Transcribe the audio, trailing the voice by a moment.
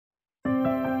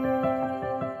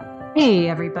Hey,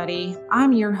 everybody.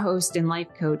 I'm your host and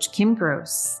life coach, Kim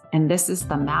Gross, and this is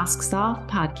the Masks Off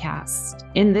podcast.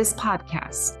 In this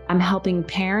podcast, I'm helping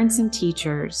parents and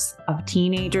teachers of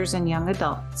teenagers and young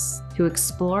adults to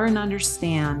explore and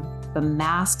understand the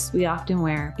masks we often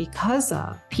wear because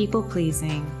of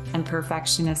people-pleasing and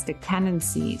perfectionistic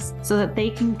tendencies so that they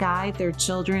can guide their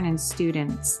children and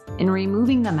students in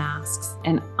removing the masks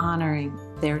and honoring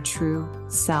their true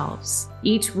selves.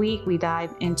 Each week, we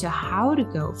dive into how to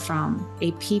go from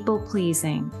a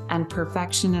people-pleasing and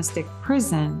perfectionistic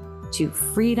prison to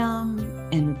freedom,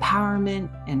 empowerment,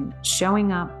 and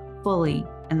showing up fully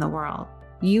in the world.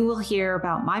 You will hear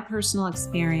about my personal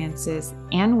experiences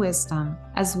and wisdom,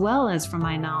 as well as from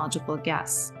my knowledgeable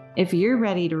guests. If you're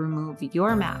ready to remove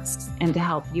your masks and to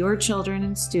help your children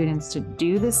and students to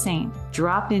do the same,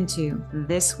 drop into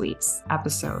this week's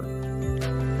episode.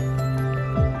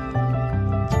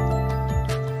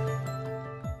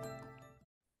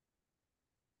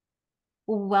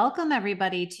 Welcome,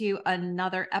 everybody, to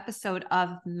another episode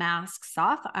of Masks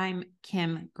Off. I'm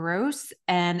Kim Gross,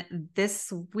 and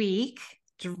this week,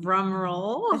 drum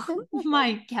roll,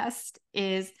 my guest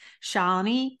is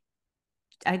Shalini.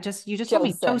 You just told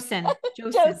me Josen.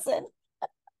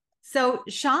 So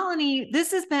Shalini,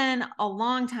 this has been a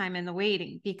long time in the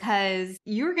waiting because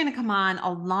you were going to come on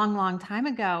a long, long time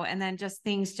ago, and then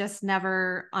things just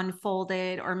never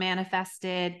unfolded or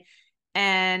manifested.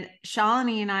 And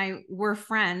Shalini and I were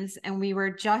friends, and we were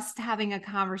just having a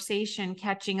conversation,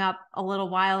 catching up a little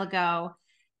while ago.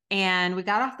 And we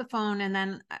got off the phone, and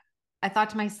then I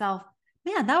thought to myself,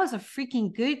 man, that was a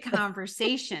freaking good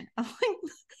conversation.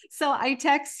 So I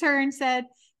texted her and said,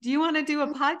 do you want to do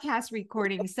a podcast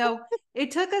recording? So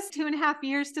it took us 2.5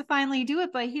 years to finally do it,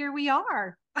 but here we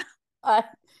are.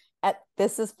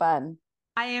 This is fun.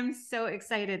 I am so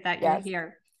excited that you're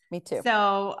here. Me too.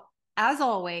 So as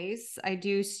always, I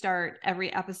do start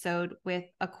every episode with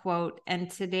a quote,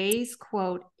 and today's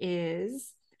quote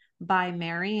is by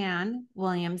Marianne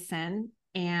Williamson,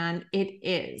 and it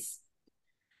is,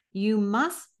 "You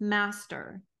must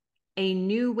master a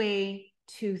new way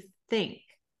to think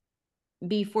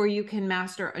before you can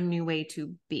master a new way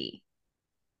to be."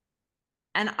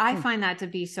 And I find that to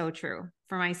be so true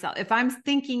for myself. If I'm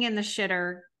thinking in the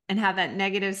shitter and have that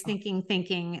negative stinking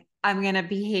thinking, I'm going to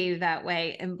behave that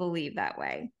way and believe that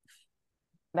way.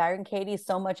 Marianne Katie is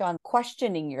so much on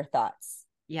questioning your thoughts.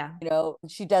 Yeah.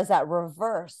 She does that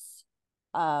reverse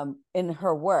in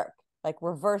her work, like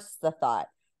reverse the thought,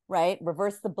 right?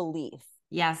 Reverse the belief.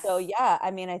 Yes. So yeah,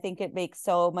 I think it makes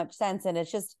so much sense. And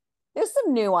it's just, there's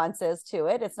some nuances to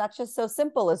it. It's not just so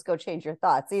simple as go change your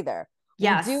thoughts either.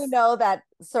 Yes. We do know that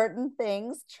certain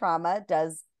things, trauma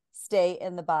does stay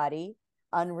in the body.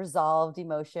 Unresolved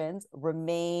emotions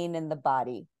remain in the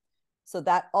body. So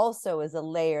that also is a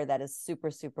layer that is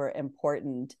super, super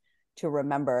important to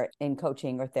remember in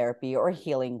coaching or therapy or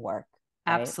healing work.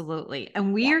 Right? Absolutely.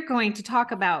 And we are going to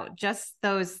talk about just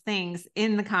those things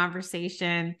in the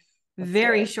conversation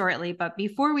very shortly. But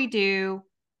before we do,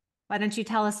 why don't you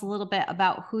tell us a little bit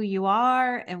about who you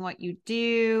are and what you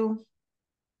do?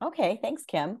 Okay. Thanks,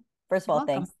 Kim. First of all,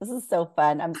 thanks. This is so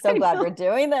fun. I'm so glad we're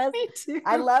doing this. Me too.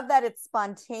 I love that it's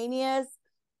spontaneous.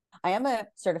 I am a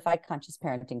certified conscious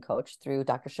parenting coach through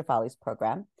Dr. Shefali's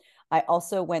program. I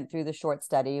also went through the short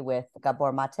study with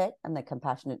Gabor Mate and the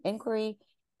Compassionate Inquiry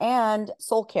and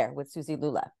Soul Care with Susie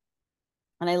Lula.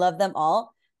 And I love them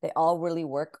all. They all really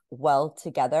work well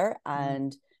together.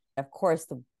 And of course,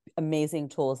 the amazing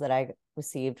tools that I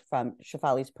received from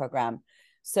Shefali's program.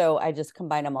 So I just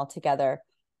combine them all together.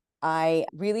 I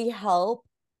really help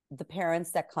the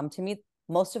parents that come to me.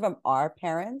 Most of them are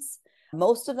parents.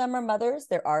 Most of them are mothers.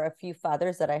 There are a few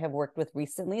fathers that I have worked with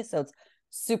recently. So it's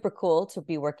super cool to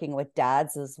be working with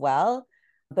dads as well.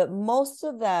 But most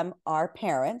of them are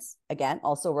parents. Again,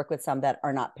 also work with some that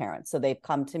are not parents. So they've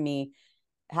come to me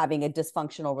having a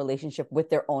dysfunctional relationship with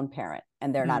their own parent,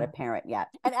 and they're not a parent yet.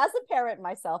 And as a parent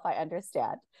myself, I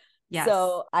understand. Yes.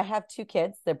 So I have 2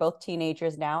 kids. They're both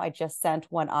teenagers now. I just sent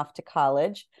one off to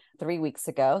college 3 weeks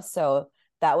ago. So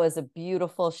that was a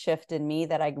beautiful shift in me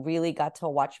that I really got to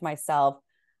watch myself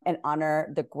and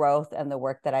honor the growth and the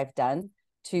work that I've done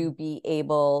to be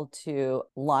able to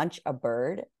launch a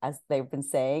bird, as they've been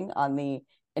saying on the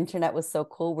internet was so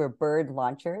cool. We're bird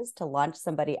launchers, to launch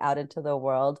somebody out into the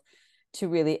world to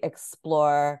really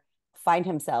explore, find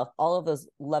himself, all of those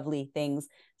lovely things,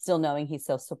 still knowing he's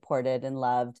so supported and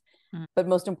loved. But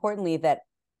most importantly, that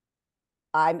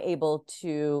I'm able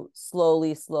to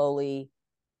slowly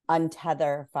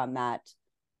untether from that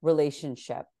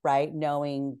relationship, right?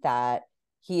 Knowing that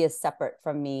he is separate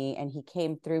from me and he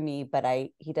came through me, but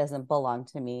he doesn't belong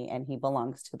to me and he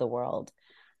belongs to the world.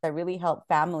 I really help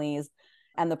families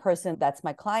and the person that's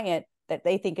my client that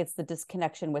they think it's the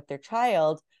disconnection with their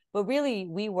child, but really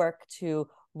we work to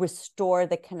restore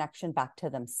the connection back to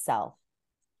themselves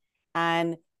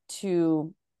and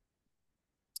to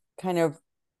kind of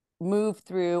move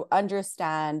through,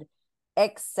 understand,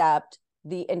 accept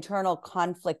the internal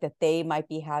conflict that they might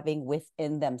be having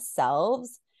within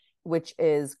themselves, which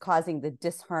is causing the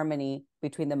disharmony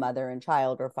between the mother and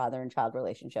child or father and child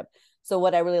relationship. So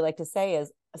what I really like to say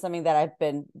is something that I've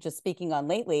been just speaking on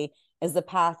lately is the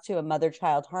path to a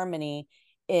mother-child harmony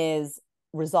is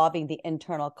resolving the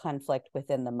internal conflict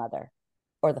within the mother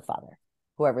or the father,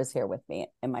 whoever's here with me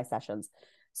in my sessions.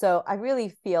 So I really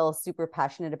feel super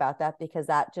passionate about that because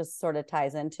that just sort of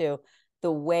ties into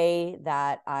the way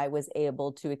that I was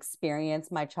able to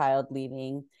experience my child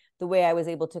leaving, the way I was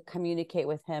able to communicate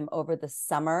with him over the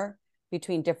summer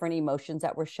between different emotions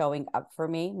that were showing up for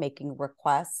me, making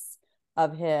requests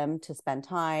of him to spend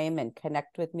time and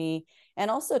connect with me,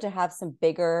 and also to have some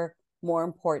bigger, more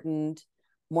important,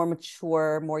 more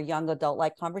mature, more young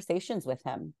adult-like conversations with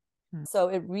him. So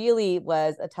it really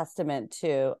was a testament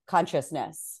to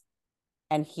consciousness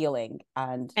and healing.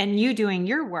 And you doing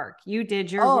your work. You did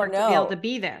your work to be able to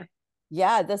be there.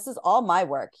 Yeah, this is all my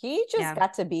work. He just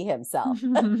got to be himself. They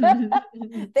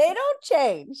don't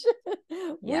change.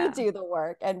 We do the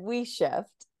work and we shift.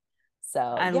 So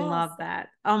I love that.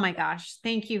 Oh my gosh.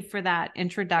 Thank you for that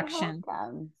introduction. You're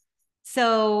welcome.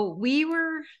 So we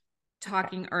were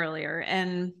talking earlier,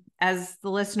 and as the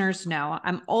listeners know,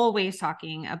 I'm always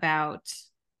talking about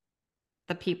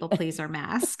the people pleaser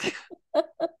mask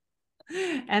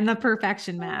and the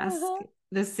perfection mask.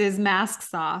 This is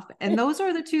masks off. And those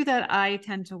are the two that I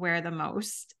tend to wear the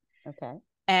most. Okay.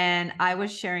 And I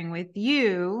was sharing with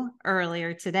you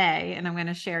earlier today, and I'm going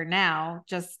to share now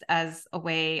just as a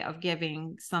way of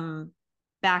giving some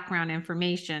background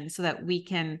information so that we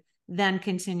can then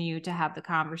continue to have the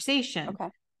conversation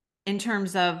in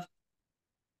terms of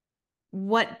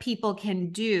what people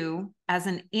can do as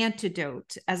an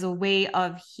antidote, as a way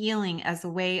of healing, as a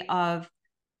way of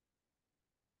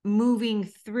moving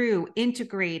through,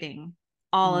 integrating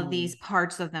all of these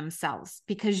parts of themselves,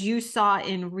 because you saw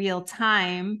in real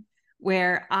time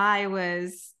where I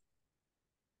was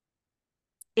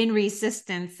in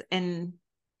resistance and,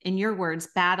 in your words,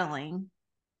 battling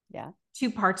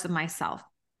two parts of myself.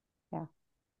 Yeah.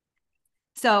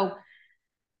 So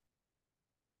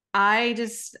I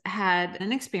just had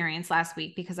an experience last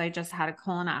week because I just had a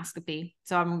colonoscopy.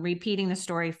 So I'm repeating the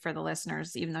story for the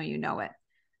listeners, even though you know it.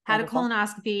 Had a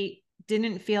colonoscopy,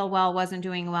 didn't feel well, wasn't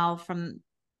doing well from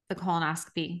the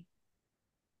colonoscopy.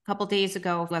 A couple days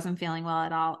ago, wasn't feeling well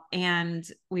at all. And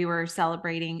we were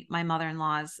celebrating my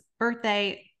mother-in-law's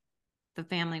birthday. The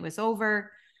family was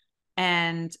over.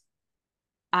 And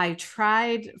I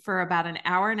tried for about an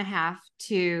hour and a half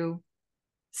to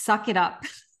suck it up.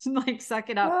 Like, suck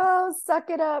it up. Oh, suck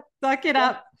it up. Suck it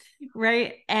up.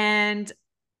 Right. And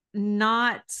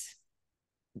not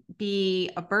be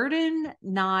a burden,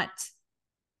 not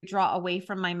draw away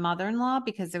from my mother-in-law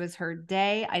because it was her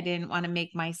day. I didn't want to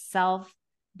make myself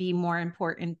be more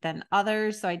important than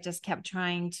others. So I just kept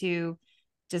trying to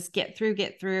just get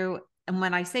through. And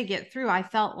when I say get through, I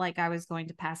felt like I was going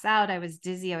to pass out. I was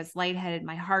dizzy. I was lightheaded.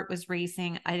 My heart was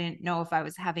racing. I didn't know if I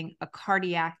was having a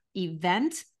cardiac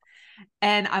event.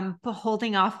 And I'm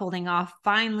holding off.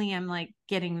 Finally, I'm like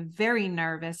getting very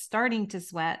nervous, starting to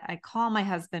sweat. I call my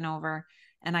husband over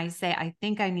and I say, I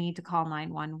think I need to call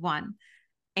 911.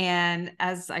 And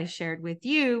as I shared with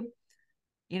you,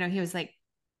 he was like,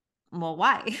 well,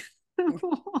 why?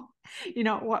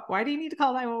 Why do you need to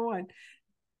call 911?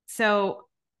 So,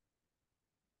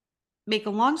 make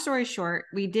a long story short,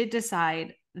 we did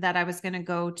decide that I was going to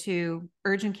go to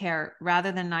urgent care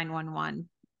rather than 911.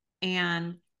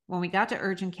 And when we got to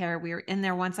urgent care, we were in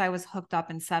there once I was hooked up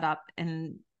and set up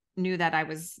and knew that I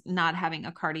was not having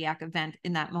a cardiac event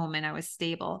in that moment. I was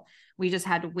stable. We just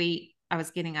had to wait. I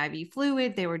was getting IV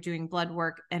fluid. They were doing blood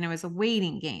work, and it was a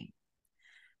waiting game.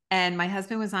 And my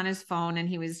husband was on his phone and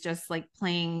he was just like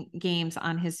playing games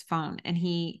on his phone. And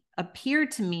he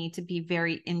appeared to me to be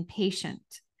very impatient.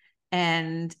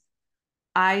 And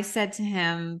I said to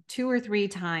him 2 or 3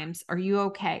 times, are you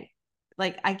okay?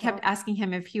 Like, I kept asking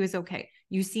him if he was okay.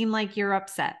 You seem like you're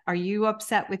upset. Are you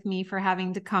upset with me for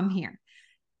having to come here?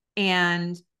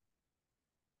 And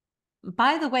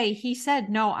by the way, he said,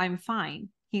 no, I'm fine.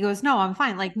 He goes, no, I'm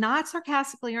fine. Like, not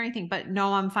sarcastically or anything, but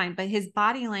no, I'm fine. But his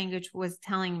body language was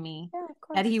telling me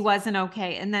that he wasn't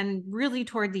okay. And then really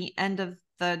toward the end of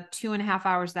the 2.5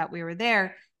 hours that we were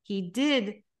there, he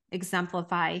did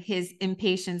exemplify his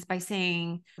impatience by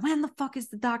saying, when the fuck is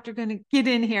the doctor going to get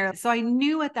in here? So I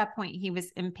knew at that point he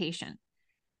was impatient.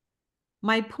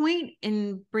 My point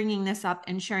in bringing this up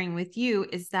and sharing with you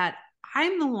is that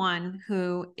I'm the one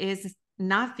who is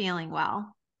not feeling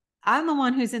well. I'm the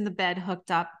one who's in the bed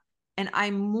hooked up, and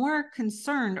I'm more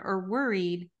concerned or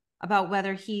worried about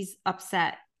whether he's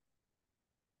upset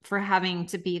for having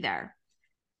to be there.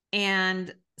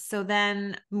 And so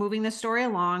then moving the story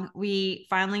along, we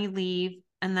finally leave,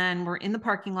 and then we're in the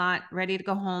parking lot ready to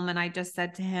go home. And I just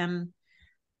said to him,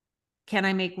 can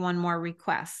I make one more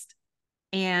request?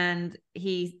 And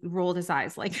he rolled his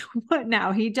eyes like, what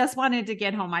now? He just wanted to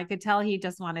get home. I could tell he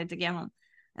just wanted to get home.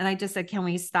 And I just said, can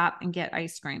we stop and get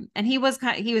ice cream? And he was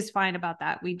fine about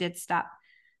that. We did stop.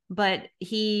 But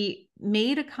he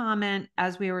made a comment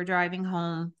as we were driving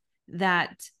home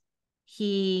that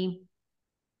he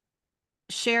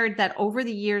shared that over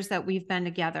the years that we've been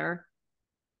together,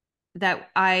 that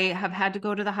I have had to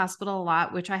go to the hospital a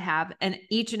lot, which I have. And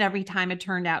each and every time it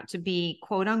turned out to be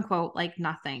quote unquote, like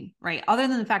nothing, right? Other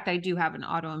than the fact I do have an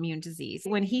autoimmune disease.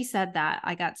 When he said that,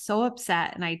 I got so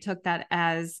upset, and I took that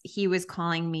as he was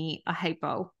calling me a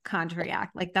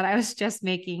hypochondriac, like that I was just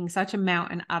making such a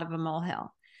mountain out of a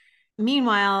molehill.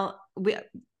 Meanwhile,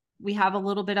 we have a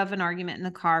little bit of an argument in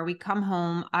the car. We come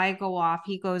home, I go off,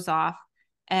 he goes off,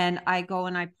 and I go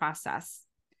and I process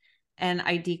and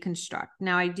I deconstruct.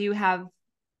 Now, I do have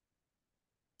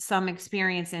some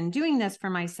experience in doing this for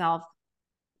myself.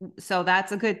 So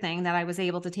that's a good thing that I was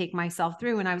able to take myself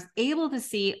through, and I was able to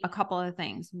see a couple of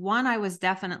things. One, I was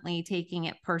definitely taking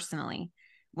it personally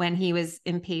when he was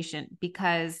impatient,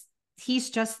 because he's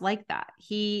just like that.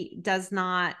 He does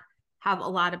not have a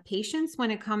lot of patience when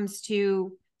it comes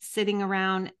to sitting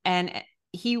around, and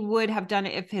he would have done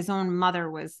it if his own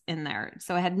mother was in there.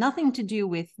 So it had nothing to do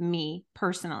with me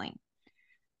personally.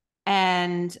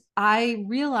 And I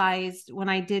realized when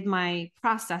I did my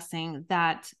processing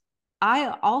that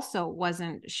I also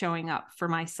wasn't showing up for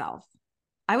myself.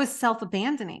 I was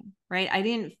self-abandoning, right? I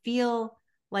didn't feel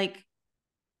like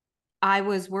I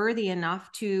was worthy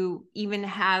enough to even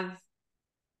have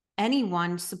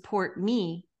anyone support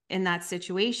me in that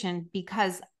situation,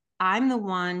 because I'm the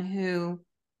one who,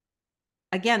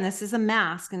 again, this is a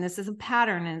mask and this is a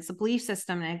pattern and it's a belief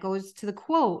system. And it goes to the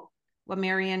quote, what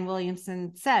Marianne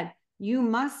Williamson said, you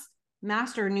must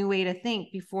master a new way to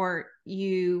think before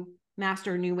you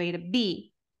master a new way to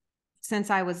be.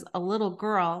 Since I was a little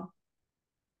girl,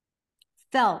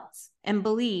 felt and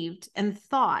believed and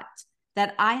thought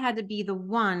that I had to be the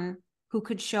one who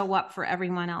could show up for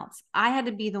everyone else. I had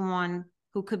to be the one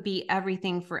who could be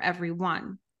everything for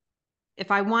everyone.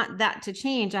 If I want that to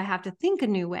change, I have to think a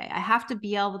new way. I have to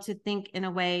be able to think in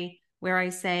a way where I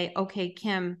say, okay,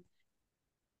 Kim,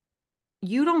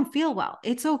 you don't feel well.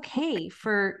 It's okay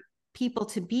for people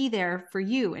to be there for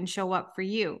you and show up for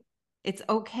you. It's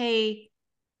okay.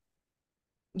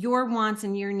 Your wants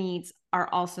and your needs are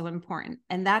also important.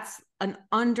 And that's an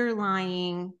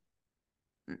underlying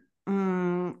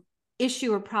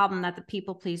issue or problem that the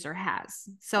people pleaser has.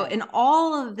 So in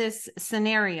all of this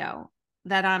scenario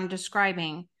that I'm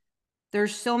describing,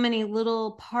 there's so many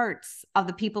little parts of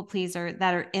the people pleaser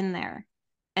that are in there.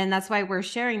 And that's why we're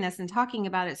sharing this and talking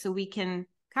about it, so we can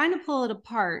kind of pull it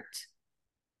apart.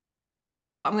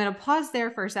 I'm going to pause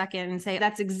there for a second and say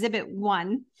that's exhibit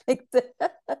 1.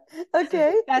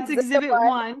 Okay. That's exhibit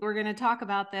 1. We're going to talk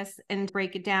about this and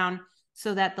break it down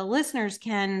so that the listeners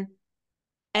can,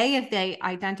 if they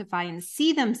identify and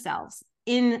see themselves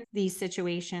in these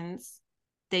situations,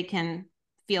 they can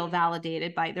feel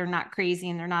validated by, they're not crazy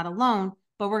and they're not alone,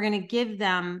 but we're going to give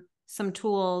them some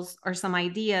tools or some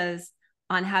ideas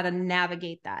on how to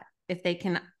navigate that if they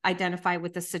can identify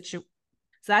with the situation.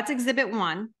 So that's exhibit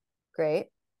 1. Great.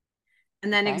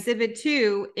 And then exhibit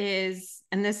 2 is,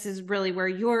 and this is really where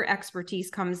your expertise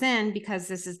comes in, because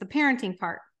this is the parenting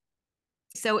part.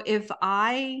 So if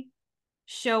I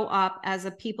show up as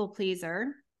a people pleaser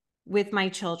with my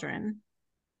children,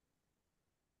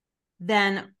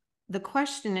 then the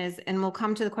question is, and we'll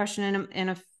come to the question in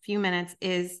a few minutes,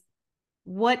 is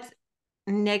what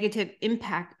negative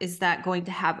impact is that going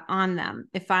to have on them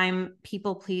if I'm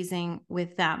people pleasing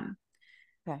with them?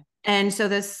 Okay. And so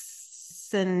this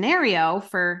scenario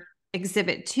for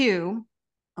exhibit 2,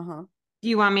 do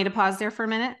you want me to pause there for a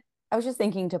minute? I was just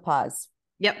thinking to pause.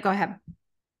 Yep, go ahead.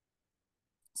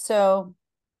 So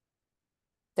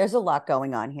there's a lot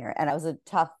going on here, and it was a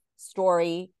tough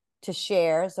story to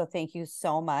share. So thank you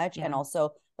so much. Yeah. And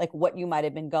also like what you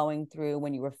might've been going through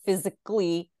when you were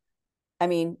physically, I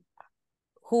mean,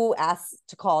 who asked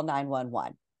to call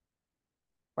 911,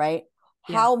 right?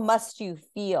 Yeah. How must you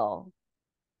feel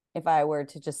if I were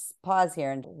to just pause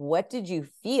here, and what did you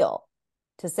feel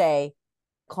to say,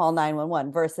 call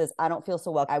 911 versus I don't feel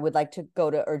so well, I would like to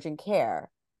go to urgent care?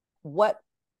 What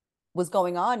was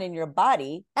going on in your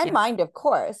body and mind, of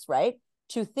course, right?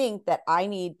 To think that I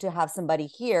need to have somebody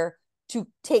here to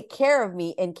take care of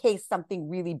me in case something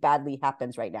really badly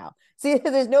happens right now. See,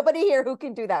 there's nobody here who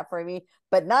can do that for me,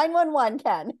 but 911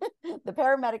 can. The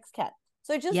paramedics can.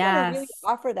 So I just want to really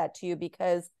offer that to you,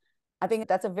 because I think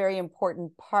that's a very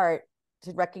important part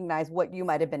to recognize what you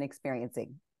might have been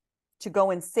experiencing, to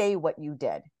go and say what you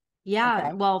did. Yeah.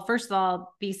 Okay? Well, first of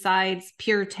all, besides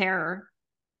pure terror,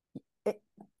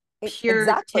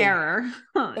 terror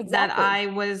that I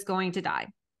was going to die.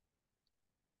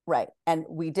 Right. And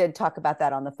we did talk about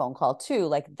that on the phone call too.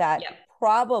 Like that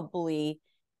probably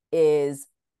is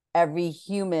every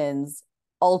human's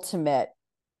ultimate,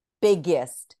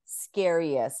 biggest,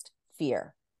 scariest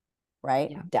fear,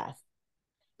 right? Yeah. Death.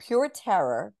 Pure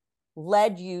terror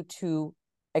led you to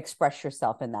express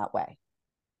yourself in that way.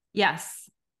 Yes.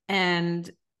 And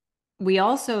we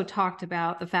also talked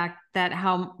about the fact that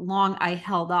how long I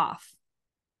held off.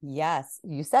 Yes,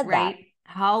 you said that.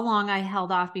 How long I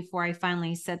held off before I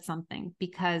finally said something,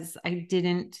 because I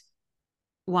didn't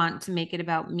want to make it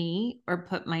about me or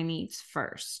put my needs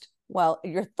first. Well,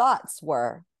 your thoughts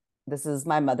were, this is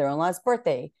my mother-in-law's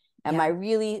birthday. Am I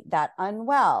really that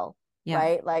unwell?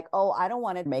 Right? Like, oh, I don't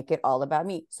want to make it all about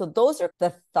me. So those are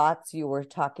the thoughts you were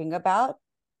talking about,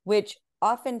 which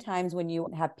oftentimes when you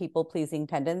have people-pleasing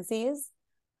tendencies,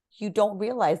 you don't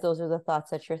realize those are the thoughts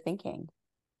that you're thinking.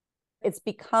 It's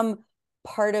become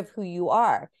part of who you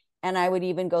are. And I would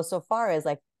even go so far as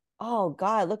like, oh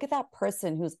God, look at that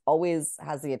person who's always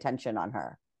has the attention on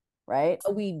her, right?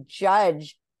 We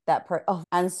judge that person. Oh.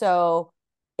 And so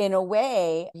in a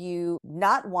way, you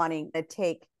not wanting to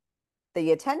take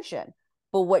the attention,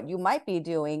 but what you might be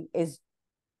doing is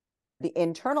the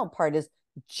internal part is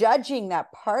judging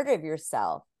that part of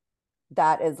yourself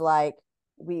that is like,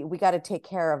 we got to take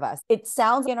care of us. It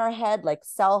sounds in our head like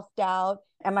self-doubt.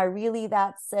 Am I really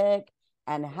that sick?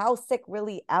 And how sick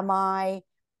really am I?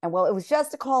 And well, it was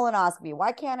just a colonoscopy.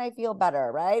 Why can't I feel better?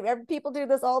 Right? People do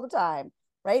this all the time,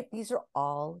 right? These are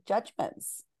all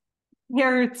judgments.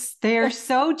 They're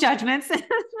so judgments. That's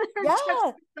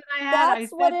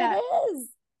what it is.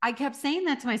 I kept saying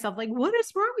that to myself, like, what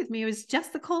is wrong with me? It was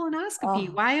just the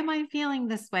colonoscopy. Why am I feeling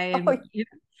this way?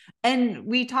 And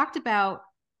we talked about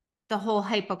the whole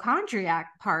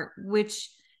hypochondriac part, which,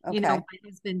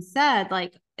 has been said,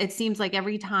 like, it seems like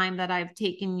every time that I've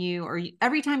taken you, or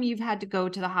every time you've had to go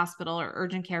to the hospital or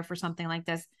urgent care for something like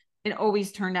this, it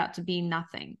always turned out to be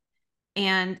nothing.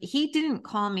 And he didn't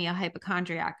call me a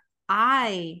hypochondriac.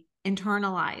 I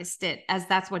internalized it as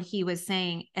that's what he was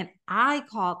saying. And I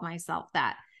called myself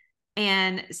that.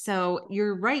 And so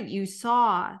you're right. You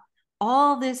saw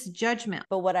all this judgment.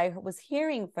 But what I was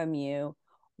hearing from you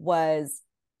was,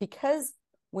 because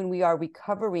when we are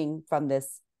recovering from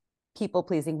this people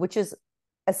pleasing, which is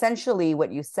essentially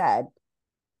what you said,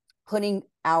 putting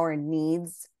our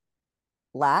needs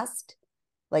last,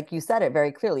 like you said it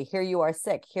very clearly. Here you are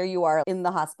sick. Here you are in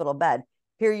the hospital bed.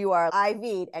 Here you are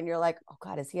IV'd, and you're like, oh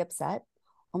God, is he upset?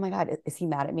 Oh my God, is he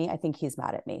mad at me? I think he's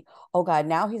mad at me. Oh God,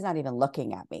 now he's not even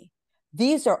looking at me.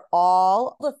 These are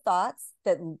all the thoughts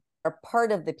that are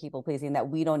part of the people pleasing that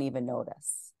we don't even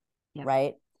notice,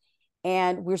 right?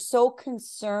 And we're so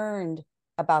concerned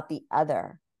about the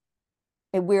other,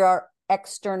 and we are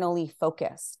externally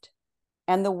focused.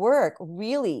 And the work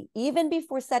really, even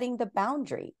before setting the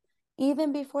boundary,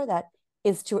 even before that,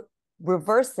 is to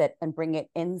reverse it and bring it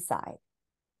inside.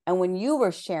 And when you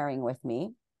were sharing with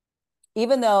me,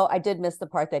 even though I did miss the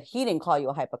part that he didn't call you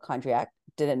a hypochondriac,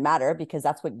 didn't matter, because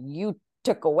that's what you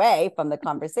took away from the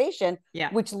conversation,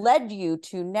 which led you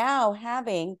to now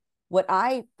having what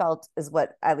I felt is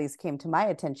what at least came to my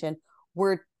attention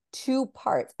were two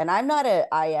parts. And I'm not an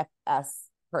IFS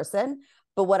person,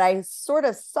 but what I sort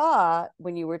of saw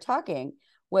when you were talking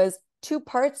was two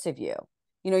parts of you.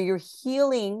 You're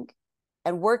healing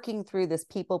and working through this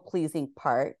people-pleasing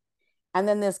part. And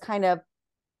then this kind of,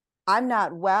 I'm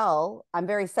not well, I'm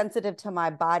very sensitive to my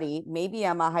body. Maybe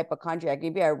I'm a hypochondriac.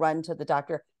 Maybe I run to the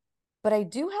doctor, but I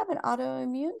do have an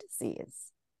autoimmune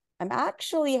disease. I'm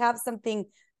actually have something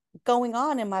going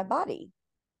on in my body,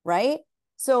 right?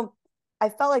 So I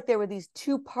felt like there were these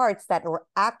two parts that were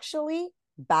actually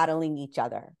battling each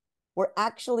other. We're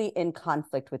actually in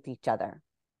conflict with each other.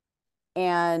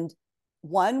 And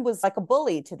one was like a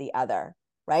bully to the other,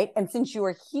 right? And since you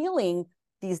were healing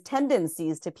these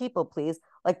tendencies to people please,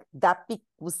 like that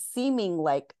was seeming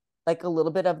like a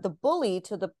little bit of the bully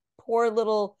to the poor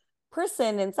little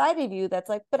person inside of you that's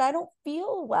like, but I don't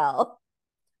feel well.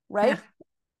 right?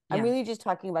 Yeah. I'm really just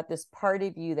talking about this part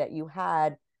of you that you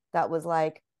had that was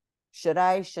like, should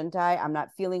I, shouldn't I? I'm not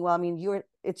feeling well. I mean,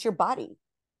 it's your body.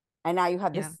 And now you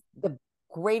have this, the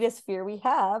greatest fear we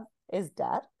have is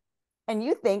death. And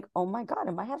you think, oh my God,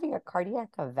 am I having a cardiac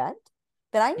event?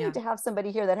 Then I need to have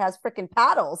somebody here that has freaking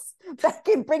paddles that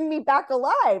can bring me back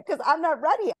alive because I'm not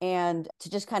ready. And to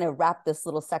just kind of wrap this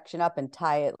little section up and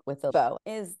tie it with a bow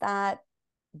is that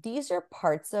these are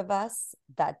parts of us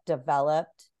that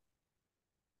developed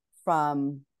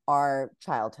from our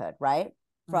childhood, right?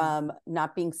 From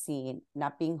not being seen,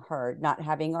 not being heard, not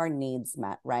having our needs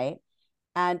met, right?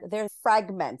 And there's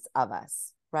fragments of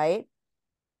us, right?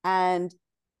 And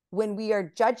when we are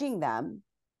judging them,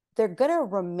 they're going to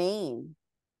remain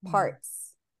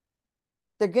parts.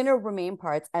 They're going to remain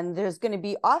parts. And there's going to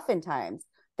be oftentimes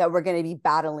that we're going to be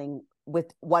battling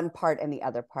with one part and the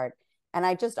other part. And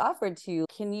I just offered to you,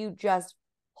 can you just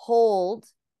hold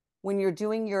when you're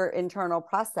doing your internal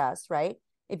process, right?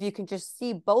 If you can just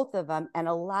see both of them and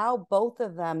allow both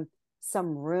of them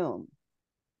some room,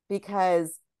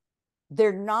 because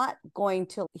they're not going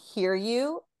to hear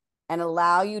you and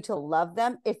allow you to love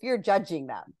them if you're judging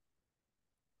them,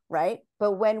 right?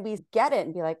 But when we get it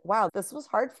and be like, wow, this was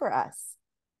hard for us.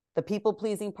 The people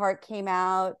pleasing part came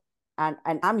out and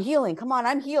I'm healing. Come on,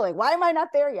 I'm healing. Why am I not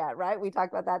there yet, right? We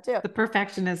talked about that too. The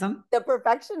perfectionism. The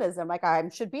perfectionism. Like, I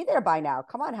should be there by now.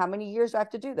 Come on, how many years do I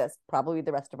have to do this? Probably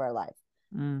the rest of our life.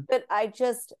 But I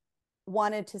just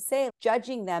wanted to say,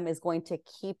 judging them is going to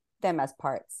keep them as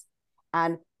parts.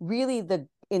 And really the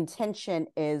intention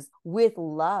is with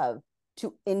love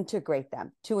to integrate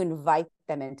them, to invite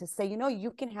them in, to say, you know,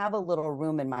 you can have a little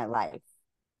room in my life,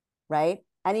 right?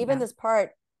 And even this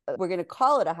part, we're going to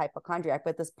call it a hypochondriac,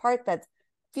 but this part that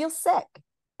feels sick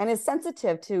and is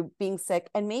sensitive to being sick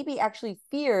and maybe actually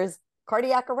fears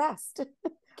cardiac arrest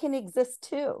can exist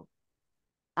too.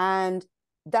 And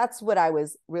that's what I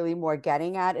was really more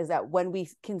getting at, is that when we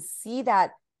can see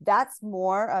that, that's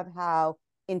more of how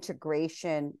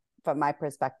integration, from my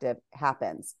perspective,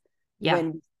 happens.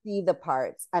 When we see the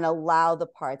parts and allow the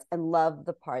parts and love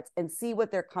the parts and see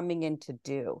what they're coming in to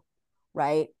do,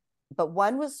 right? But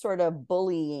one was sort of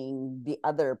bullying the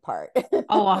other part.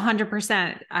 Oh,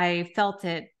 100%. I felt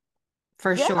it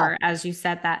for sure as you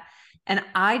said that. And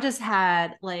I just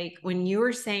had, like, when you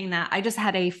were saying that, I just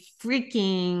had a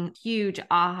freaking huge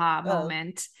aha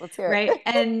moment. Let's hear right? it.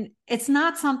 And it's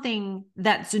not something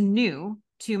that's new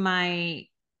to my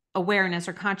awareness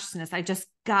or consciousness. I just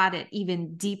got it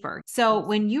even deeper. So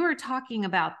when you were talking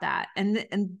about that,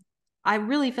 and I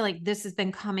really feel like this has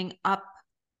been coming up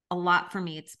a lot for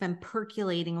me. It's been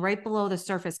percolating right below the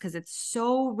surface because it's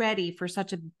so ready for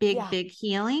such a big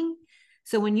healing.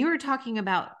 So when you were talking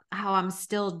about how I'm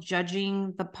still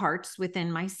judging the parts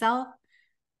within myself,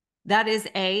 that is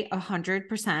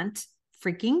 100%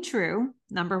 freaking true,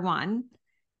 number one.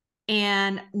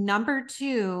 And number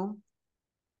two,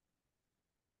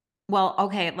 well,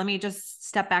 okay, let me just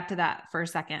step back to that for a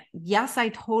second. Yes, I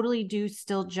totally do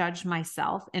still judge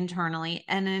myself internally.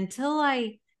 And until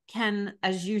I can,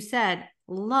 as you said,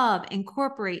 love,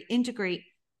 incorporate, integrate,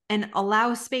 and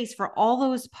allow space for all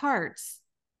those parts,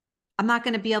 I'm not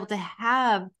going to be able to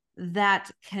have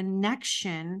that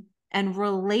connection and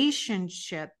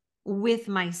relationship with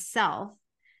myself.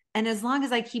 And as long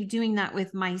as I keep doing that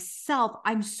with myself,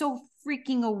 I'm so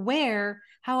freaking aware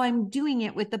how I'm doing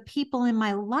it with the people in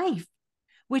my life,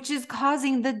 which is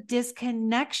causing the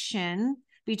disconnection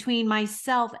between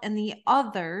myself and the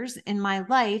others in my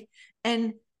life.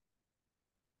 And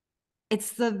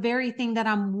it's the very thing that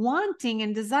I'm wanting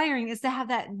and desiring, is to have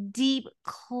that deep,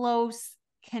 close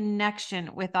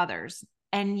connection with others.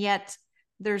 And yet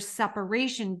there's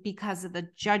separation because of the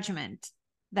judgment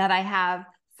that I have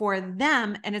for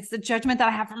them. And it's the judgment that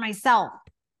I have for myself.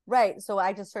 Right. So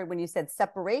I just heard when you said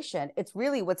separation, it's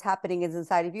really what's happening is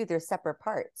inside of you. There's separate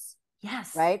parts.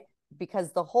 Yes. Right.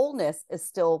 Because the wholeness is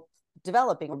still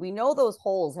developing. We know those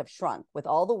holes have shrunk with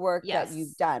all the work that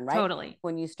you've done, right? Totally.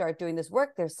 When you start doing this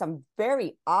work, there's some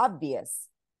very obvious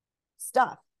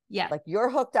stuff. Yeah. Like you're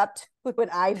hooked up to an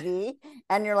IV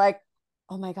and you're like,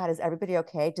 oh my God, is everybody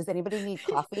okay? Does anybody need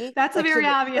coffee? That's like, a very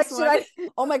obvious one.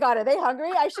 Oh my God, are they hungry?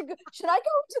 Should I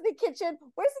go to the kitchen?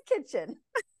 Where's the kitchen?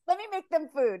 Let me make them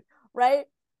food, right?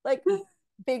 Like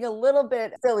being a little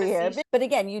bit silly here. But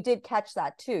again, you did catch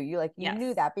that too. You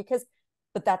knew that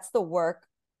but that's the work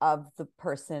of the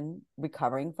person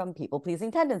recovering from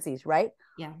people-pleasing tendencies, right?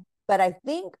 Yeah. But I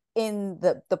think in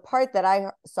the part that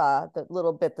I saw, the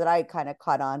little bit that I kind of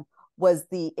caught on, was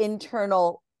the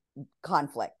internal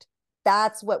conflict.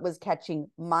 That's what was catching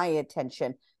my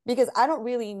attention, because I don't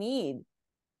really need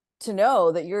to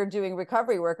know that you're doing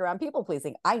recovery work around people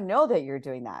pleasing. I know that you're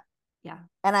doing that. Yeah.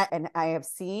 And I have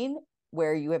seen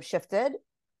where you have shifted.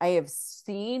 I have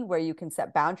seen where you can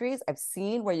set boundaries. I've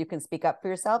seen where you can speak up for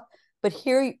yourself. But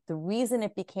here, the reason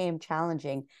it became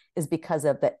challenging is because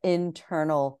of the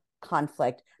internal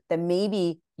conflict that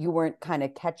maybe you weren't kind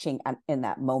of catching in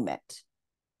that moment,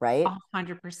 right?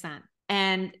 100%.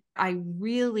 And I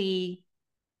really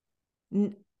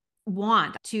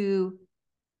want to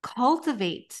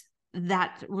cultivate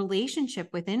that relationship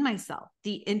within myself,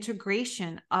 the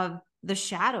integration of the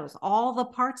shadows, all the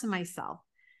parts of myself.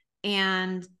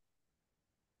 And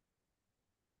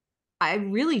I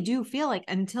really do feel like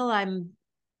until I'm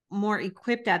more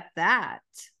equipped at that,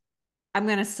 I'm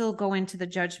going to still go into the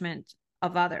judgment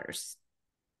of others.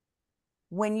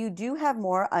 When you do have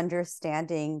more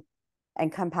understanding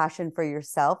and compassion for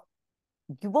yourself,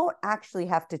 you won't actually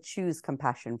have to choose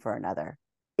compassion for another.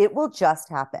 It will just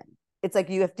happen. It's like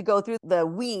you have to go through the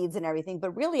weeds and everything,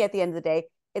 but really at the end of the day,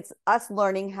 it's us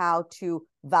learning how to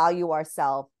value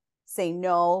ourselves, say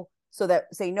no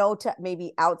to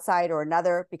maybe outside or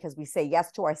another because we say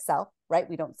yes to ourselves, right?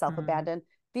 We don't self-abandon.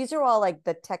 These are all like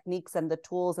the techniques and the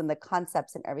tools and the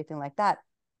concepts and everything like that.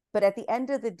 But at the end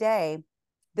of the day,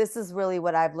 this is really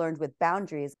what I've learned with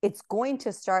boundaries. It's going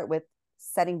to start with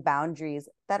setting boundaries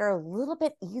that are a little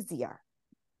bit easier,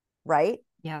 right?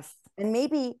 Yes. And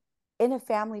maybe in a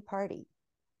family party,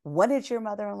 when it's your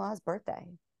mother-in-law's birthday?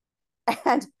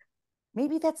 And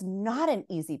maybe that's not an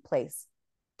easy place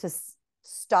to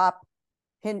stop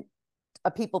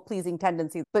a people-pleasing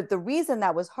tendency. But the reason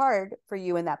that was hard for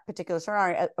you in that particular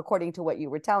scenario, according to what you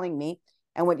were telling me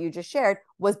and what you just shared,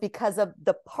 was because of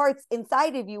the parts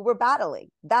inside of you were battling.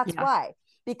 That's why,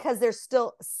 because they're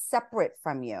still separate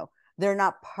from you. They're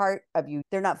not part of you.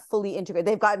 They're not fully integrated.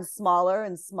 They've gotten smaller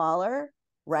and smaller,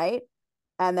 right?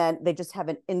 And then they just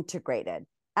haven't integrated.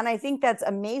 And I think that's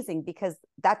amazing because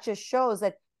that just shows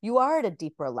that you are at a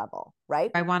deeper level,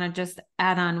 right? I want to just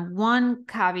add on one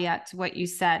caveat to what you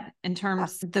said in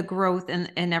terms of the growth and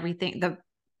everything, the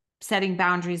setting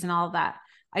boundaries and all of that.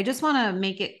 I just want to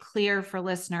make it clear for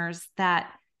listeners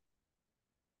that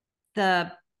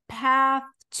the path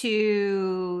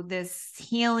to this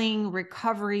healing,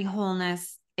 recovery,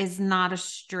 wholeness is not a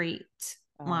straight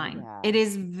line. Yeah. It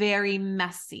is very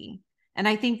messy. And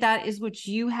I think that is what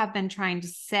you have been trying to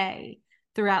say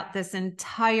throughout this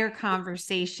entire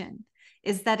conversation,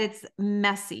 is that it's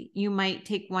messy. You might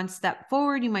take one step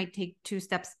forward, you might take two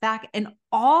steps back, and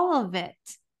all of it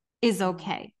is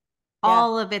okay. Yeah.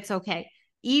 All of it's okay.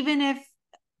 Even if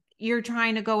you're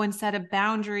trying to go and set a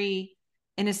boundary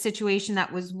in a situation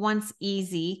that was once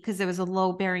easy because there was a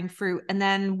low bearing fruit, and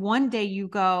then one day you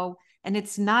go and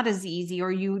it's not as easy,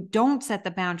 or you don't set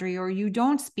the boundary, or you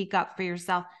don't speak up for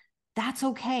yourself, that's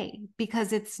okay,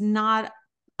 because it's not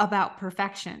about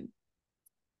perfection.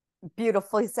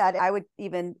 Beautifully said. I would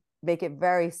even make it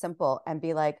very simple and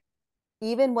be like,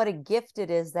 even what a gift it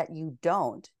is that you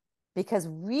don't, because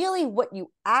really what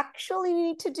you actually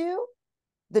need to do,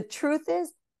 the truth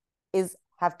is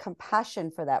have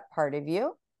compassion for that part of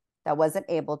you that wasn't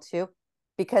able to,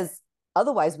 because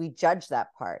otherwise we judge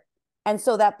that part. And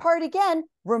so that part again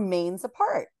remains a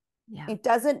part. Yeah. It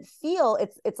doesn't feel,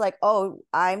 it's like, oh,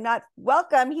 I'm not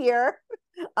welcome here.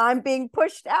 I'm being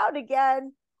pushed out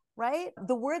again, right?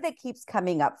 The word that keeps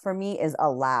coming up for me is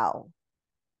allow,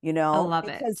 you know, I love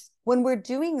because it. When we're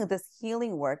doing this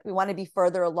healing work, we want to be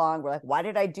further along. We're like, why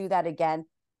did I do that again?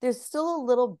 There's still a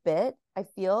little bit, I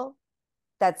feel,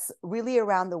 that's really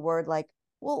around the word like,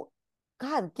 well,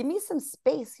 God, give me some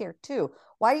space here too.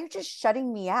 Why are you just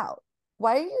shutting me out?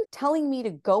 Why are you telling me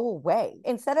to go away?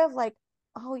 Instead of like,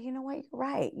 oh, you know what? You're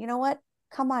right. You know what?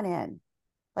 Come on in.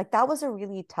 Like that was a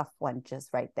really tough one just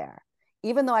right there.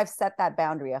 Even though I've set that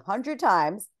boundary 100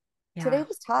 times, today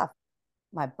was tough.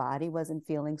 My body wasn't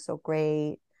feeling so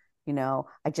great. You know,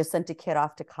 I just sent a kid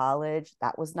off to college.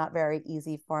 That was not very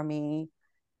easy for me.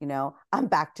 You know, I'm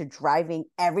back to driving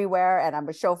everywhere and I'm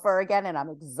a chauffeur again and I'm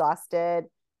exhausted.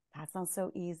 That's not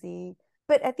so easy.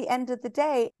 But at the end of the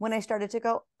day, when I started to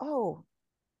go, oh,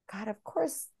 God, of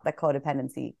course the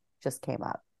codependency just came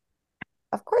up.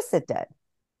 Of course it did.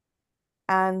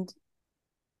 And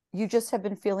you just have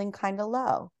been feeling kind of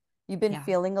low. You've been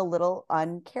feeling a little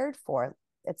uncared for.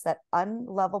 It's that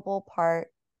unlovable part,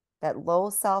 that low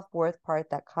self-worth part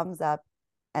that comes up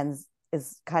and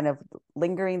is kind of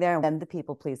lingering there. And then the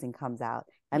people pleasing comes out.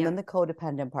 And then the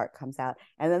codependent part comes out.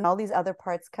 And then all these other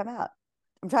parts come out.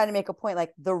 I'm trying to make a point,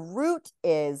 like the root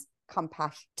is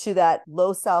compassion to that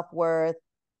low self-worth.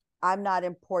 I'm not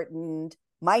important.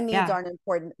 My needs aren't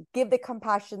important. Give the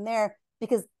compassion there,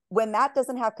 because when that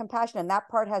doesn't have compassion and that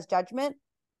part has judgment,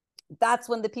 that's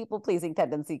when the people pleasing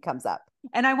tendency comes up.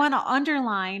 And I want to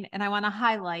underline and I want to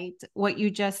highlight what you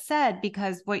just said,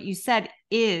 because what you said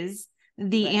is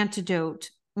the antidote,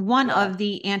 one of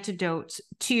the antidotes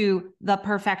to the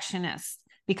perfectionist,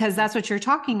 because that's what you're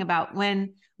talking about.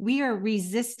 When we are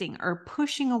resisting or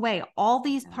pushing away all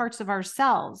these parts of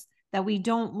ourselves that we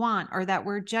don't want or that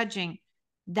we're judging,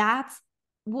 that's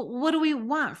what do we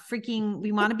want?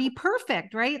 We want to be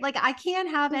perfect, right? Like I can't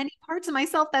have any parts of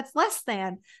myself that's less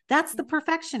than. That's the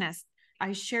perfectionist.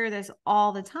 I share this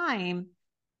all the time,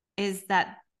 is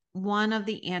that one of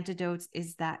the antidotes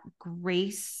is that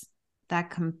grace, that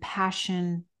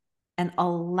compassion, and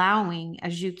allowing,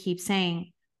 as you keep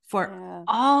saying, for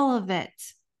all of it,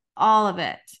 all of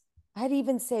it. I'd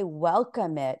even say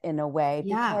welcome it in a way,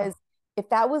 because if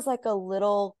that was like a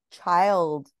little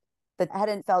child that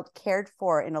hadn't felt cared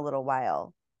for in a little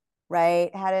while, right?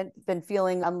 Hadn't been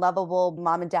feeling unlovable.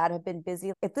 Mom and dad have been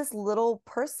busy. If this little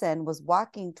person was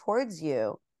walking towards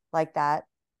you like that,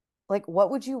 like what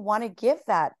would you want to give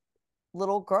that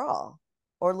little girl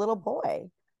or little boy?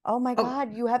 Oh my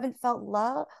God, you haven't felt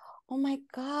love? Oh my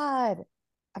God.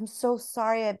 I'm so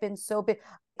sorry. I've been so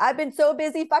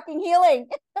busy fucking healing.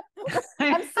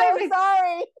 I'm so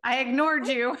sorry. I ignored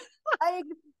you.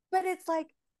 But it's like,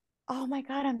 oh my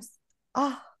God,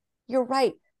 you're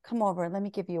right. Come over. Let me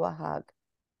give you a hug.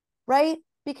 Right?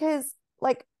 Because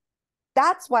like,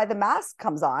 that's why the mask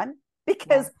comes on,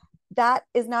 because that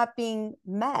is not being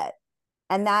met.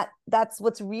 And that's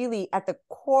what's really at the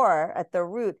core, at the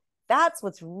root. That's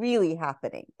what's really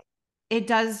happening. It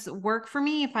does work for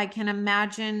me if I can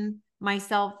imagine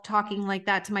myself talking like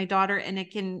that to my daughter, and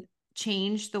it can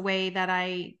change the way that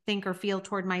I think or feel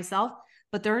toward myself.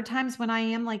 But there are times when I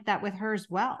am like that with her as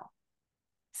well.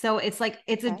 So it's like,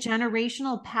 it's a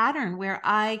generational pattern where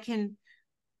I can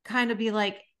kind of be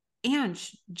like,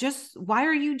 Ange, just why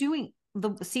are you doing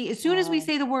as soon as we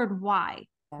say the word why,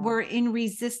 we're in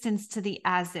resistance to the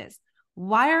as is.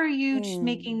 Why are you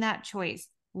making that choice?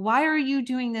 Why are you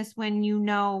doing this when you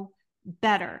know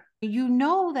better? You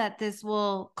know that this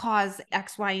will cause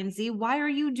X, Y, and Z. Why are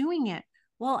you doing it?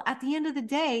 Well, at the end of the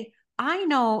day, I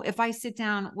know if I sit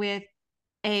down with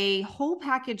a whole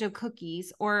package of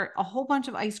cookies or a whole bunch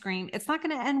of ice cream, it's not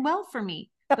going to end well for me.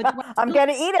 But I'm going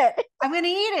to eat it. I'm going to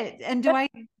eat it. And do I,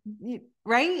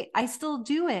 right? I still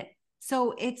do it.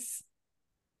 So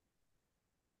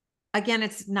again,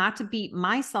 it's not to beat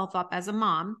myself up as a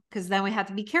mom, because then we have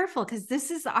to be careful, because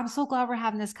I'm so glad we're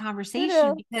having this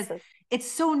conversation, because it's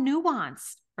so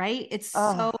nuanced, right? It's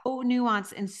so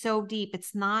nuanced and so deep.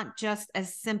 It's not just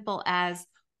as simple as,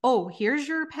 oh, here's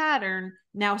your pattern.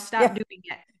 Now stop doing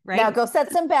it, right? Now go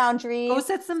set some boundaries. Go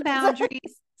set some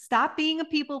boundaries. Stop being a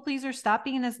people pleaser. Stop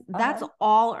being this. That's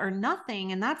all or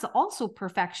nothing. And that's also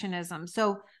perfectionism.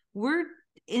 So we're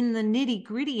in the nitty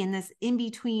gritty, in this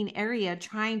in-between area,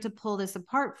 trying to pull this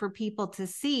apart for people to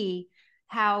see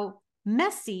how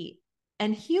messy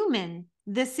and human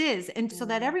this is. And so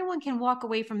that everyone can walk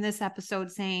away from this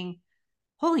episode saying,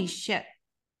 holy shit,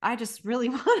 I just really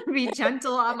want to be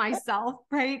gentle on myself,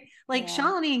 right? Like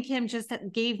Shalini and Kim just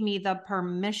gave me the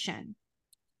permission.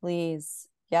 Please.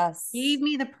 Yes. Gave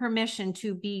me the permission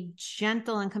to be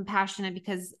gentle and compassionate,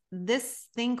 because this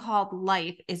thing called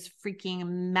life is freaking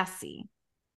messy.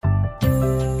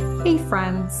 Hey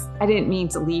friends, I didn't mean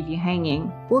to leave you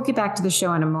hanging. We'll get back to the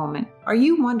show in a moment. Are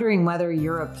you wondering whether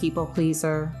you're a people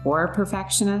pleaser or a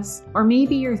perfectionist? Or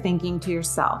maybe you're thinking to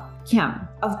yourself, Kim,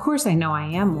 of course I know I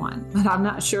am one, but I'm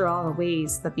not sure all the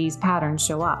ways that these patterns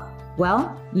show up.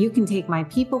 Well, you can take my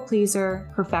people pleaser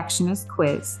perfectionist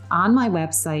quiz on my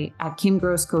website at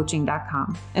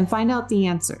kimgrosscoaching.com and find out the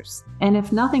answers. And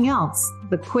if nothing else,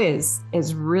 the quiz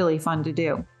is really fun to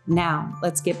do. Now,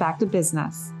 let's get back to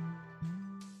business.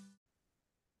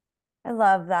 I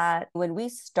love that. When we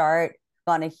start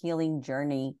on a healing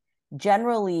journey,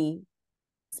 generally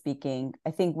speaking,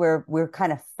 I think we're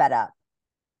kind of fed up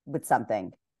with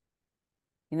something.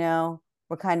 You know,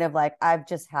 we're kind of like, I've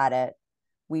just had it.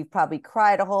 We've probably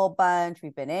cried a whole bunch.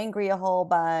 We've been angry a whole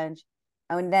bunch.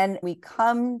 And then we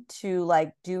come to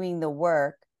like doing the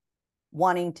work,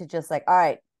 wanting to just like, all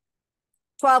right,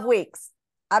 12 weeks,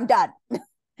 I'm done.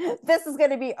 This is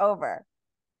going to be over.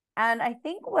 And I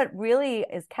think what really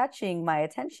is catching my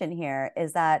attention here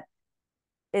is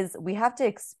we have to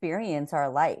experience our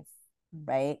life,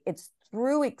 right? It's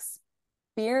through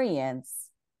experience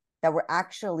that we're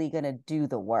actually going to do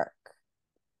the work,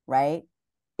 right?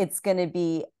 It's going to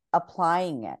be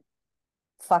applying it,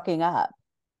 fucking up.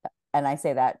 And I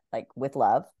say that like with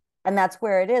love. And that's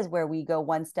where it is, where we go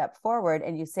one step forward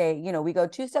and you say, you know, we go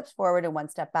 2 steps forward and 1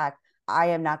 step back. I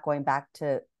am not going back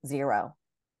to zero.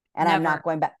 And never. I'm not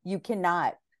going back. You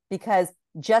cannot. because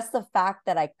just the fact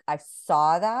that I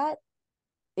saw that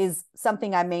is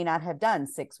something I may not have done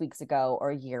 6 weeks ago or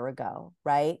a year ago,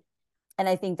 right? And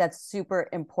I think that's super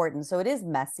important. So it is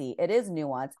messy. It is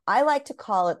nuanced. I like to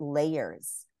call it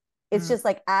layers. It's just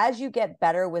like, as you get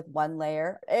better with one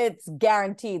layer, it's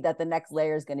guaranteed that the next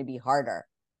layer is going to be harder.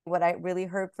 What I really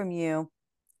heard from you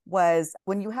was,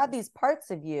 when you have these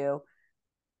parts of you,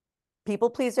 people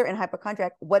pleaser and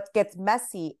hypochondriac, what gets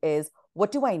messy is,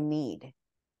 what do I need?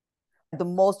 The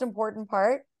most important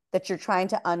part that you're trying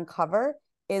to uncover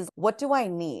is, what do I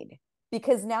need?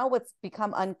 Because now what's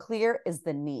become unclear is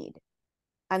the need.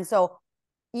 And so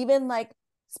even like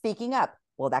speaking up,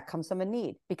 well, that comes from a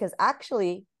need, because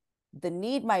actually the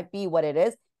need might be what it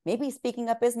is. Maybe speaking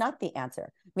up is not the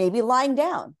answer. Maybe lying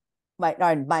down might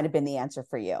have been the answer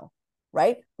for you,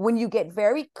 right? When you get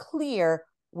very clear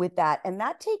with that, and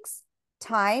that takes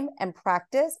time and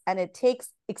practice, and it takes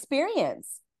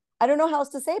experience. I don't know how else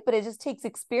to say it, but it just takes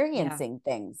experiencing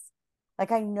things.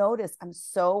 Like, I notice I'm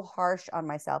so harsh on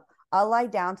myself. I'll lie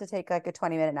down to take like a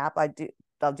 20-minute nap.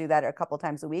 I'll do that a couple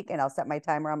times a week, and I'll set my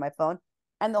timer on my phone.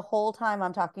 And the whole time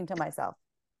I'm talking to myself.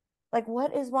 Like,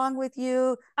 what is wrong with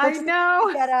you? I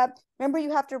know. Get up. Remember,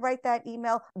 you have to write that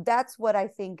email. That's what I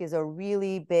think is a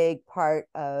really big part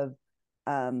of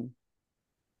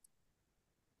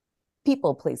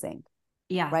people pleasing.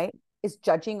 Yeah. Right? Is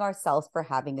judging ourselves for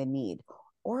having a need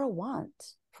or a want,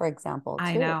 for example, too.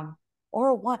 I know. Or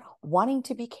a wanting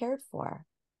to be cared for,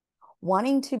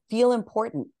 wanting to feel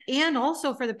important. And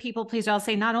also for the people pleaser, I'll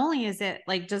say, not only is it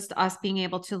like just us being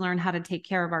able to learn how to take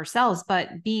care of ourselves,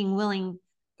 but being willing.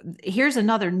 Here's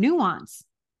another nuance,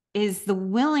 is the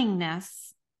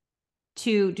willingness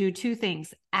to do two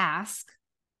things. Ask,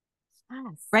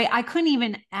 right? I couldn't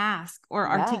even ask or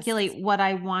articulate what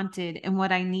I wanted and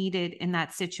what I needed in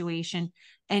that situation.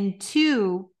 And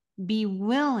two, be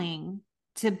willing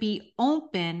to be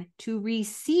open to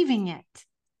receiving it.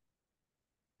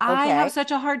 I have such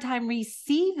a hard time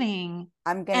receiving.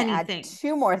 I'm going to add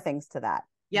 2 more things to that.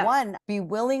 Yep. 1, be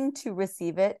willing to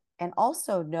receive it, and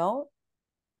also know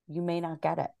you may not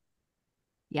get it.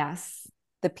 Yes.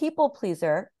 The people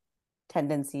pleaser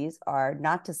tendencies are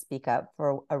not to speak up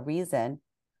for a reason,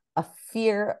 a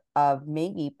fear of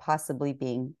maybe possibly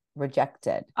being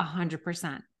rejected.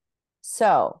 100%.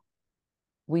 So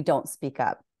we don't speak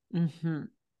up. Mm-hmm.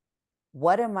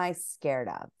 What am I scared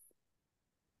of?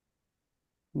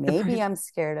 Maybe I'm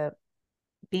scared of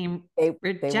being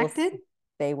rejected.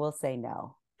 They will say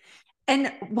no. And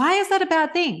why is that a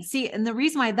bad thing? See, and the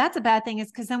reason why that's a bad thing is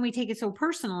because then we take it so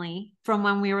personally from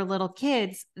when we were little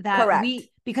kids, that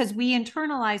because we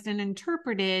internalized and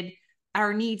interpreted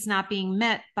our needs not being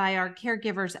met by our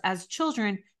caregivers as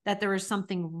children, that there was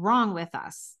something wrong with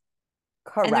us.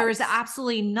 Correct. And there is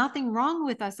absolutely nothing wrong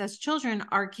with us as children.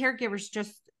 Our caregivers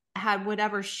just had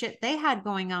whatever shit they had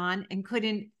going on and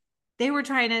they were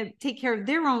trying to take care of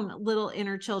their own little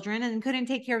inner children and couldn't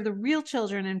take care of the real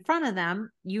children in front of them.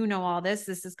 You know, all this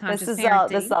is conscious parenting.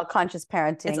 This is all conscious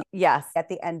parenting. Yes. At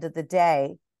the end of the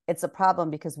day, it's a problem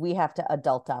because we have to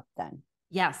adult up then.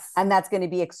 Yes. And that's going to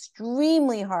be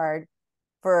extremely hard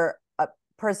for a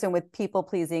person with people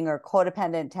pleasing or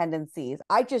codependent tendencies.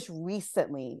 I just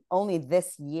recently, only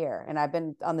this year, and I've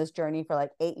been on this journey for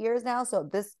like 8 years now. So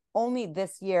only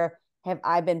this year have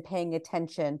I been paying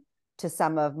attention to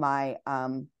some of my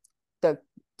the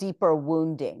deeper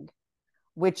wounding,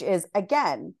 which is,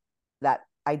 again, that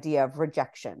idea of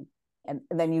rejection. And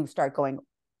then you start going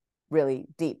really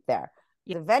deep there.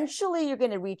 Yeah. Eventually you're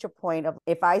going to reach a point of,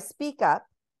 if I speak up,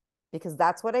 because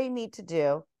that's what I need to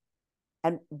do,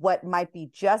 and what might be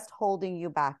just holding you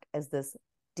back is this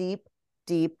deep,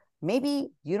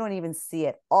 maybe you don't even see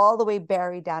it, all the way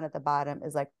buried down at the bottom,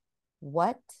 is like,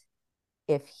 what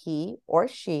if he or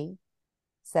she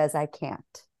says I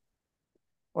can't,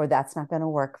 or that's not going to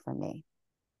work for me?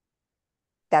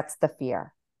 That's the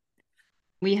fear.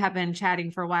 We have been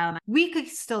chatting for a while, and we could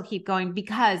still keep going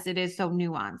because it is so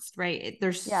nuanced, right?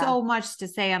 There's so much to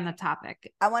say on the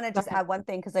topic. I want to just add one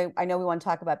thing, because I know we want to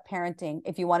talk about parenting.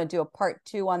 If you want to do a part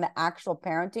 2 on the actual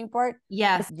parenting part,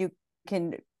 yes, you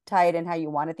can tie it in how you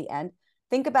want at the end.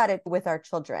 Think about it with our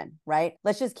children, right?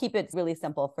 Let's just keep it really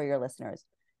simple for your listeners.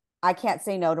 I can't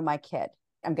say no to my kid.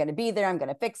 I'm going to be there. I'm going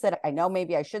to fix it. I know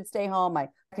maybe I should stay home. I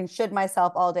can should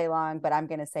myself all day long, but I'm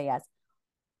going to say yes.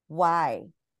 Why?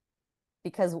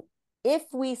 Because if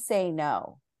we say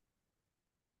no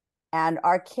and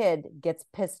our kid gets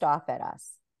pissed off at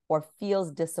us or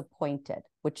feels disappointed,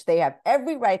 which they have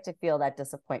every right to feel that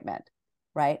disappointment,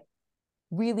 right?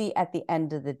 Really, at the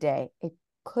end of the day, it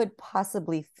could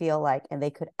possibly feel like, and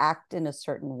they could act in a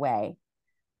certain way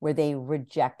where they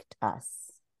reject us.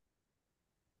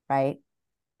 right?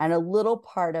 And a little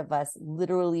part of us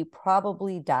literally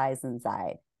probably dies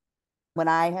inside. When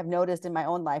I have noticed in my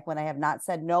own life, when I have not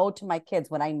said no to my kids,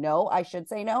 when I know I should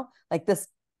say no, like this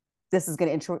is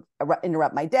going to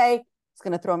interrupt my day, it's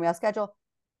going to throw me off schedule,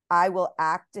 I will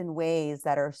act in ways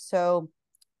that are so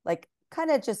like kind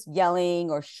of just yelling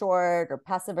or short or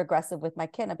passive aggressive with my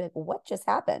kid. I'd be like, well, what just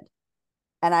happened?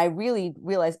 And I really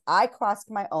realized I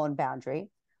crossed my own boundary.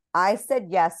 I said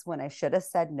yes when I should have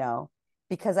said no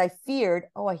because I feared,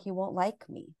 oh, he won't like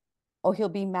me. Oh, he'll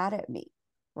be mad at me.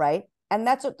 Right. And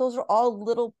those are all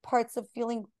little parts of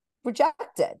feeling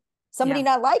rejected. Somebody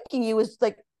not liking you is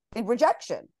like a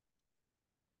rejection.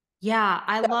 Yeah,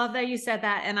 I love that you said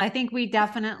that. And I think we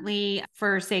definitely,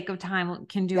 for sake of time,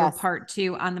 can do a part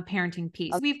 2 on the parenting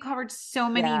piece. We've covered so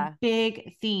many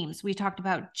big themes. We talked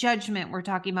about judgment. We're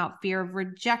talking about fear of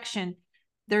rejection.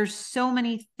 There's so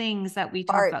many things that we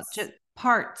talk about. Just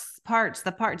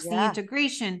the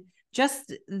integration,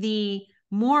 just the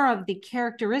more of the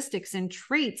characteristics and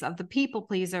traits of the people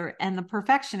pleaser and the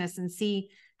perfectionist, and see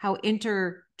how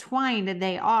intertwined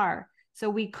they are.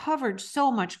 So we covered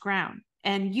so much ground.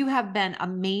 And you have been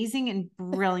amazing and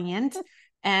brilliant.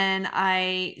 And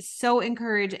I so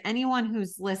encourage anyone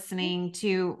who's listening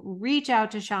to reach out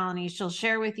to Shalini. She'll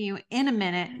share with you in a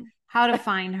minute how to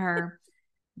find her.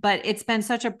 But it's been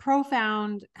such a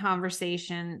profound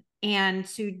conversation. And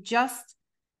to just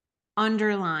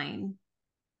underline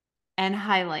and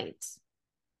highlight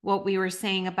what we were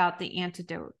saying about the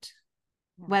antidote,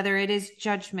 whether it is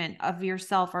judgment of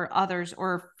yourself or others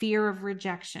or fear of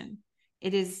rejection,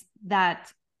 it is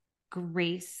that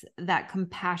grace, that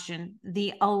compassion,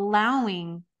 the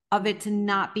allowing of it to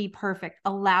not be perfect.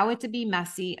 Allow it to be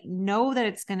messy. Know that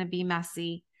it's going to be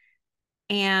messy.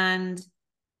 And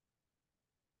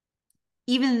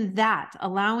even that,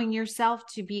 allowing yourself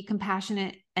to be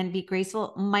compassionate and be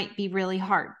graceful might be really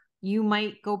hard. You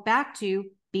might go back to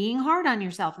being hard on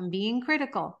yourself and being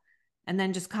critical. And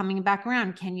then just coming back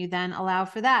around, can you then allow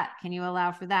for that? Can you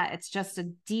allow for that? It's just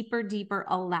a deeper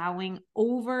allowing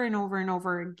over and over and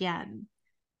over again.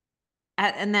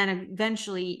 And then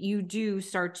eventually you do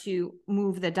start to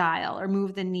move the dial or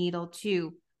move the needle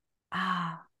to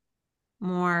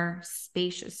more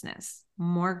spaciousness,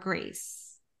 more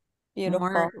grace,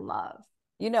 more love.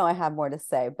 You know, I have more to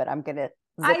say, but I'm going to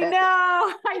I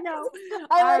know.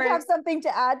 I have something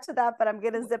to add to that, but I'm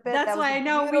going to zip it. That's why I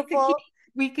know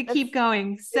we could keep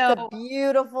going. So it's a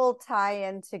beautiful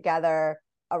tie-in together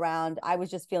around, I was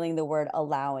just feeling the word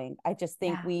allowing. I just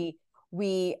think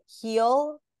we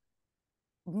heal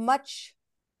much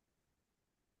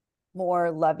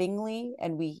more lovingly,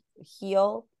 and we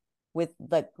heal with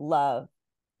like love,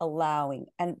 allowing.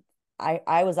 And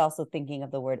I was also thinking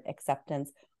of the word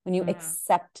acceptance. When you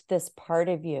accept this part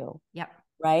of you,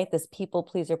 right? This people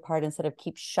pleaser part, instead of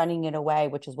keep shunning it away,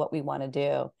 which is what we want to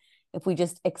do. If we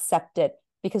just accept it,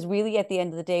 because really at the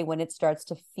end of the day, when it starts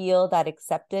to feel that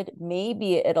accepted,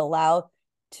 maybe it allow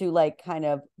to like kind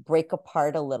of break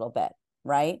apart a little bit,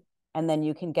 right? And then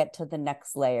you can get to the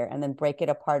next layer and then break it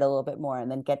apart a little bit more and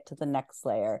then get to the next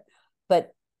layer.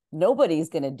 But nobody's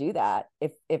going to do that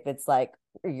if it's like,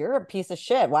 you're a piece of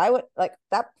shit. Why would, like,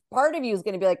 that part of you is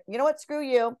going to be like, you know what, screw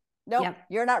you. Nope,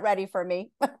 you're not ready for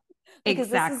me. Because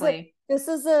exactly. This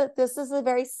is a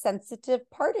very sensitive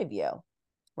part of you,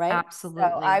 right? Absolutely.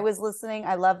 So I was listening.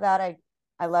 I love that.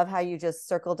 I love how you just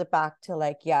circled it back to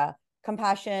like,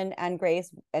 compassion and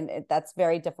grace. And that's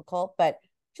very difficult, but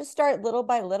just start little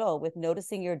by little with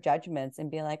noticing your judgments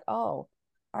and being like, oh,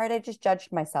 all right, I just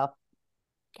judged myself.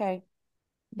 Okay.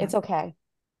 It's okay.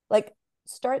 Like,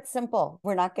 start simple.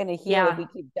 We're not going to heal if we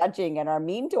keep judging and are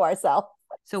mean to ourselves.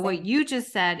 So what you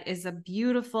just said is a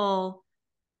beautiful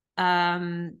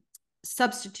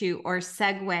substitute or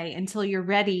segue until you're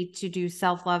ready to do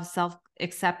self-love,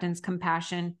 self-acceptance,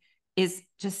 compassion, is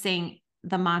just saying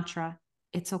the mantra,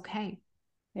 it's okay.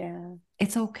 Yeah.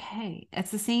 It's okay.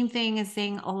 It's the same thing as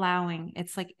saying allowing.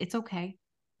 It's like, it's okay.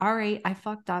 All right, I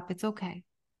fucked up. It's okay.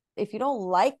 If you don't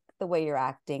like the way you're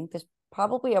acting, there's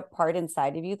probably a part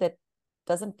inside of you that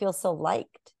doesn't feel so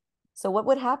liked. So what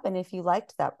would happen if you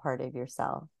liked that part of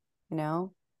yourself? You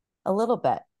know, a little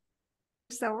bit.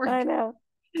 So I know.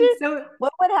 So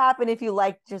what would happen if you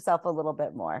liked yourself a little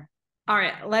bit more? All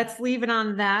right, let's leave it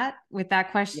on that with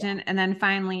that question. And then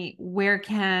finally, where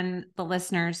can the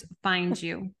listeners find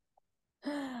you?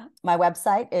 My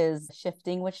website is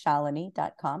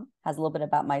shiftingwithshalini.com. Has a little bit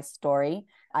about my story.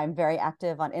 I'm very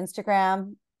active on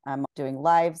Instagram. I'm doing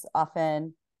lives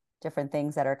often. Different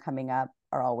things that are coming up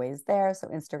are always there. So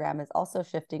Instagram is also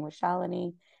Shifting with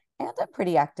Shalini. And I'm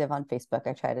pretty active on Facebook.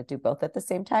 I try to do both at the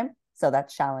same time. So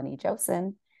that's Shalini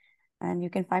Josen. And you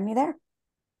can find me there.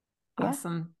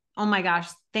 Awesome. Oh my gosh.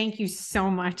 Thank you so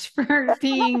much for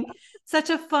being such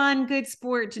a fun, good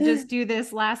sport to just do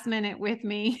this last minute with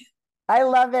me. I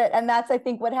love it. And that's, I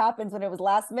think, what happens when it was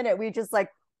last minute. We just like,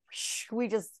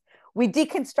 we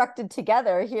deconstructed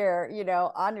together here,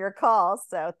 on your call.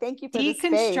 So thank you for the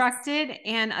space. Deconstructed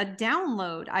and a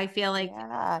download. I feel like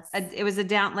yes. It was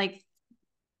like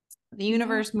the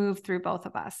universe moved through both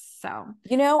of us. So,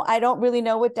 I don't really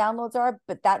know what downloads are,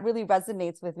 but that really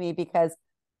resonates with me because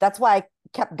that's why I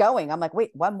kept going. I'm like, wait,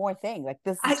 one more thing. Like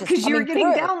this is just because you were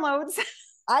getting through. downloads.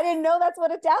 I didn't know that's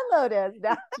what a download is.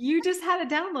 You just had a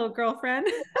download, girlfriend.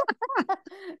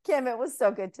 Kim, it was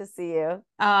so good to see you.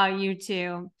 You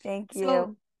too. Thank you.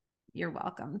 So, you're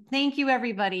welcome. Thank you,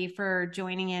 everybody, for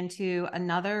joining into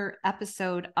another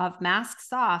episode of Masks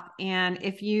Off. And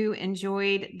if you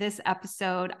enjoyed this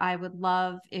episode, I would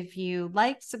love if you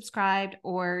liked, subscribed,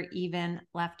 or even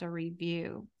left a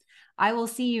review. I will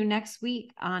see you next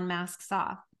week on Masks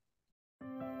Off.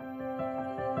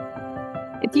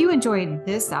 If you enjoyed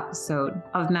this episode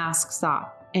of Masks Off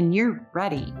and you're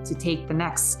ready to take the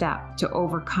next step to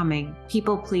overcoming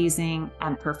people-pleasing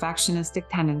and perfectionistic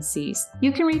tendencies,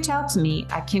 you can reach out to me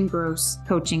at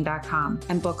kimgrosscoaching.com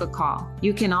and book a call.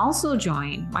 You can also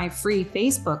join my free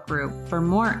Facebook group for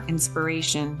more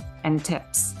inspiration and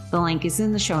tips. The link is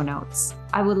in the show notes.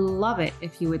 I would love it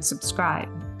if you would subscribe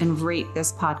and rate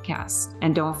this podcast.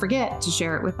 And don't forget to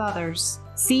share it with others.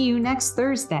 See you next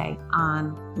Thursday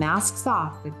on Masks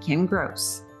Off with Kim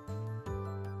Gross.